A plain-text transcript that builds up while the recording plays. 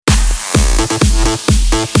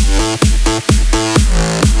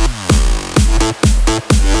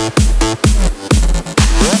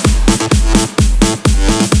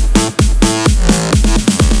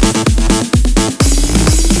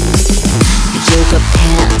Yoga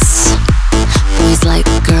pants. Boys like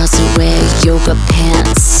girls who wear yoga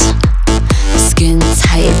pants. Skin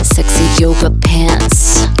tight, sexy yoga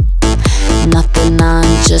pants. Nothing on,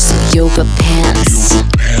 just yoga pants.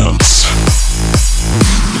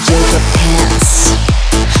 Yoga pants.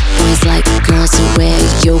 Boys like girls who wear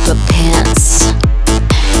yoga pants.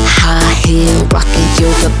 High heel rocking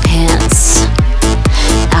yoga pants.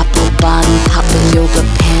 Apple bottom popping yoga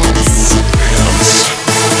pants.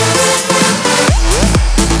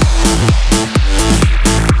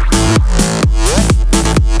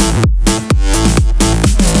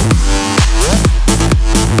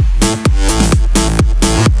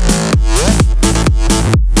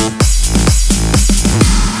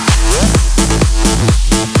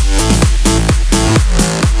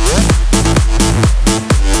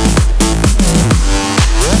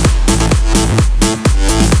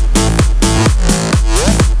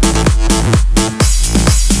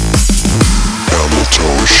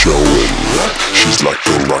 She's like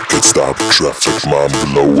a rocket, stop traffic, mind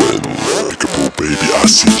blowing. Peekaboo, baby, I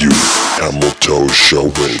see you. Camel toe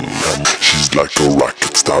showing. She's like a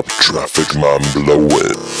rocket, stop traffic, mind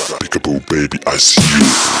blowing. Peekaboo, baby, I see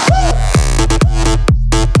you.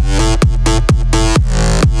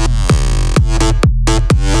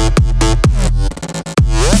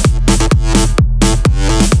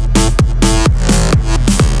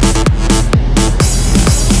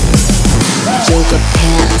 Yoga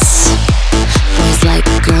pants. Boys like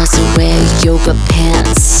girls who wear yoga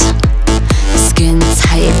pants. Skin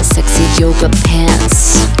tight, sexy yoga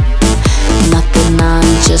pants.